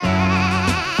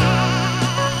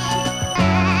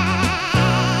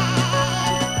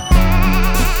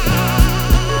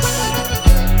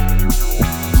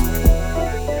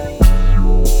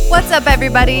What's up,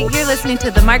 everybody? You're listening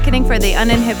to the Marketing for the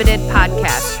Uninhibited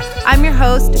podcast. I'm your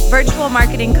host, virtual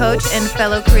marketing coach, and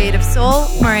fellow creative soul,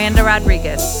 Miranda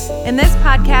Rodriguez. In this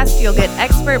podcast, you'll get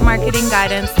expert marketing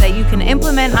guidance that you can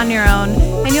implement on your own,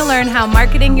 and you'll learn how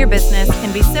marketing your business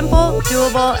can be simple,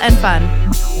 doable, and fun.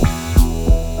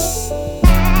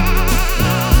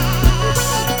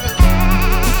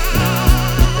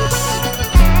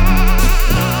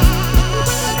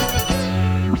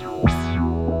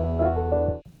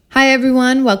 Hi,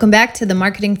 everyone. Welcome back to the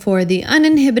Marketing for the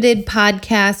Uninhibited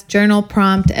podcast journal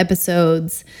prompt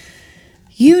episodes.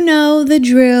 You know the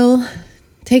drill.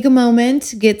 Take a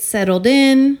moment, get settled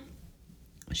in,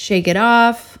 shake it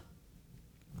off,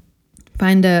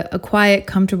 find a quiet,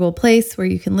 comfortable place where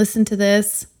you can listen to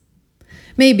this.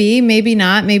 Maybe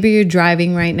not. Maybe you're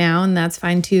driving right now, and that's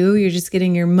fine too. You're just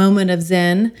getting your moment of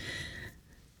zen.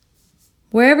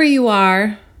 Wherever you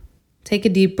are, take a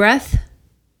deep breath.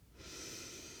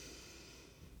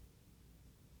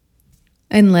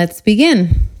 And let's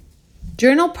begin.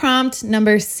 Journal prompt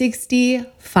number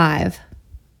 65.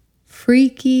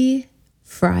 Freaky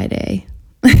Friday.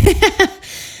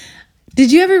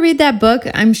 Did you ever read that book?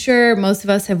 I'm sure most of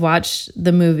us have watched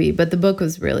the movie, but the book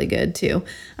was really good too.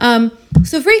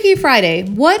 So Freaky Friday,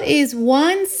 what is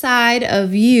one side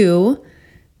of you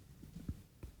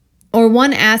or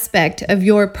one aspect of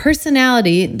your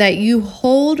personality that you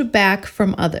hold back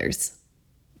from others?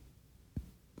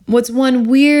 What's one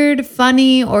weird,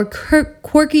 funny, or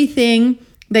quirky thing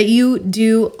that you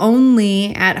do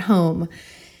only at home?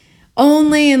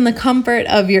 Only in the comfort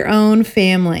of your own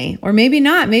family, or maybe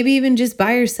not, maybe even just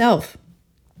by yourself.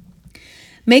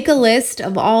 Make a list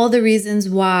of all the reasons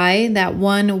why that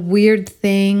one weird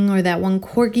thing or that one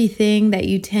quirky thing that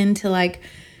you tend to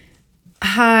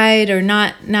hide or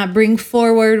not bring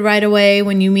forward right away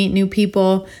when you meet new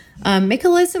people. Make a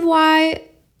list of why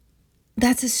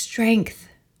that's a strength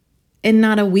and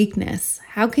not a weakness.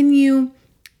 How can you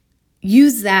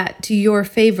use that to your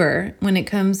favor when it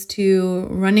comes to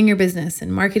running your business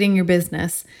and marketing your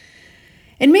business?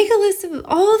 And make a list of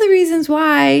all the reasons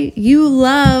why you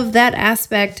love that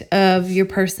aspect of your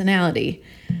personality.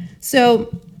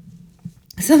 So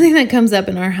something that comes up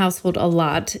in our household a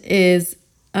lot is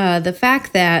the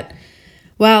fact that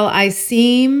while I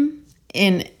seem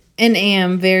and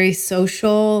am very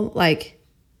social,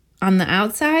 on the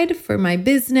outside for my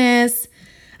business,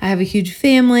 I have a huge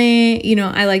family.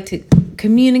 I like to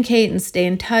communicate and stay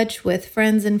in touch with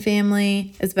friends and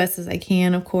family as best as I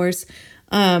can, of course.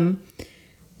 Something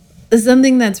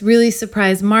that's really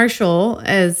surprised Marshall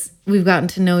as we've gotten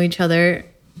to know each other,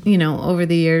 over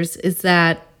the years is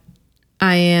that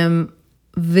I am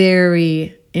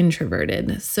very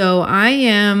introverted. So I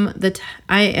am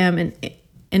an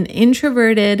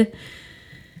introverted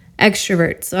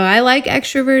extrovert. So I like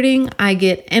extroverting. I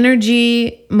get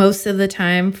energy most of the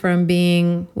time from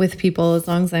being with people, as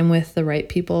long as I'm with the right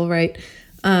people, right?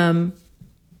 I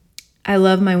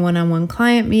love my one-on-one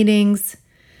client meetings.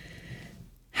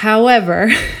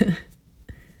 However,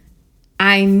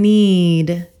 I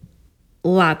need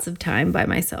lots of time by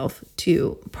myself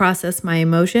to process my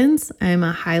emotions. I'm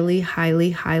a highly,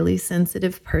 highly, highly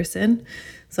sensitive person.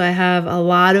 So I have a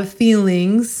lot of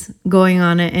feelings going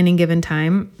on at any given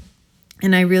time.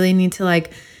 And I really need to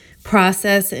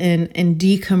process and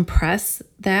decompress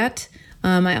that.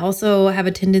 I also have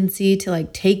a tendency to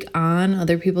take on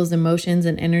other people's emotions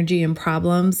and energy and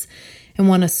problems and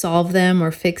want to solve them or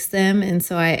fix them. And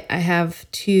so I have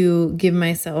to give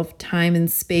myself time and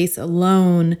space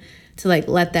alone to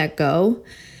let that go.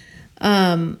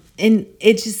 And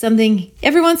it's just something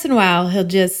every once in a while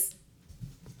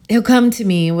he'll come to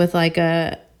me with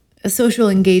a social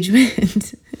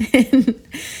engagement. And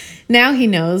now he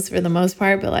knows for the most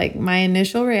part, but my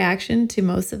initial reaction to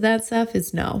most of that stuff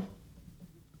is no.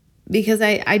 Because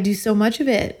I do so much of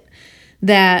it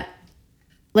that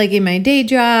in my day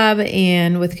job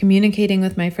and with communicating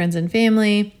with my friends and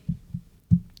family,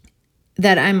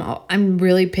 that I'm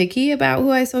really picky about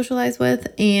who I socialize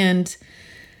with. And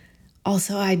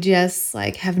also I just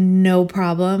have no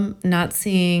problem not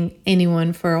seeing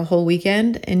anyone for a whole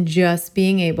weekend and just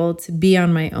being able to be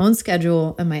on my own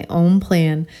schedule and my own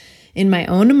plan, in my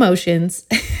own emotions,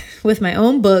 with my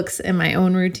own books and my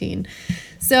own routine.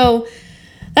 So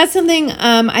that's something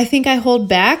I think I hold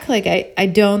back.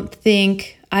 I don't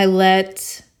think I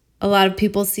let a lot of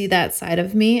people see that side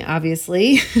of me,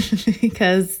 obviously,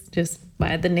 because just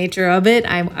by the nature of it,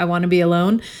 I want to be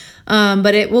alone.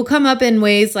 But it will come up in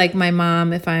ways like my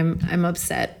mom, if I'm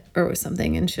upset or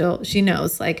something, and she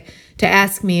knows to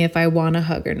ask me if I want a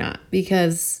hug or not,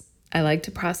 because I like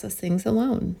to process things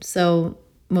alone. So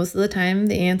most of the time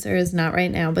the answer is not right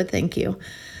now, but thank you.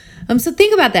 So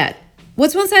think about that.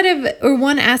 What's one side of or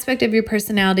one aspect of your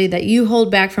personality that you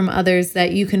hold back from others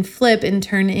that you can flip and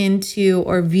turn into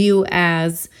or view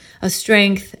as a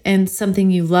strength and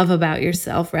something you love about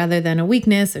yourself rather than a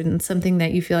weakness or something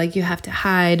that you feel like you have to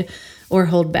hide or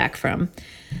hold back from?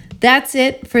 That's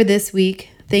it for this week.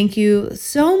 Thank you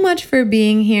so much for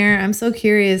being here. I'm so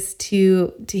curious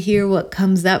to hear what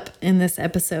comes up in this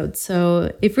episode.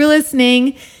 So if you're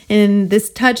listening and this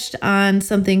touched on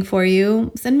something for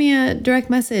you, send me a direct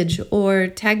message or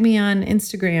tag me on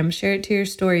Instagram. Share it to your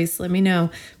stories. Let me know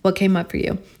what came up for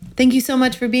you. Thank you so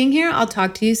much for being here. I'll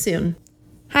talk to you soon.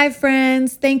 Hi,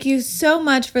 friends. Thank you so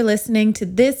much for listening to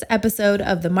this episode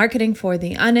of the Marketing for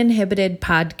the Uninhibited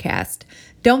podcast.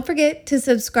 Don't forget to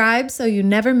subscribe so you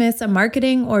never miss a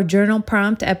marketing or journal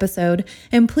prompt episode,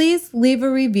 and please leave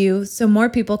a review so more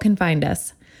people can find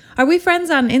us. Are we friends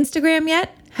on Instagram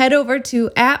yet? Head over to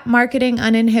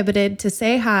 @marketinguninhibited to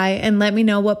say hi and let me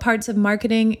know what parts of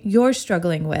marketing you're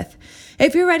struggling with.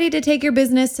 If you're ready to take your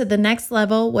business to the next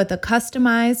level with a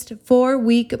customized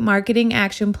 4-week marketing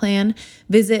action plan,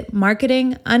 visit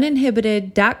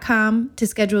marketinguninhibited.com to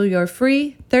schedule your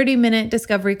free 30-minute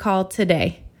discovery call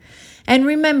today. And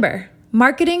remember,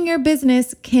 marketing your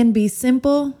business can be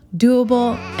simple,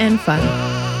 doable, and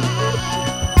fun.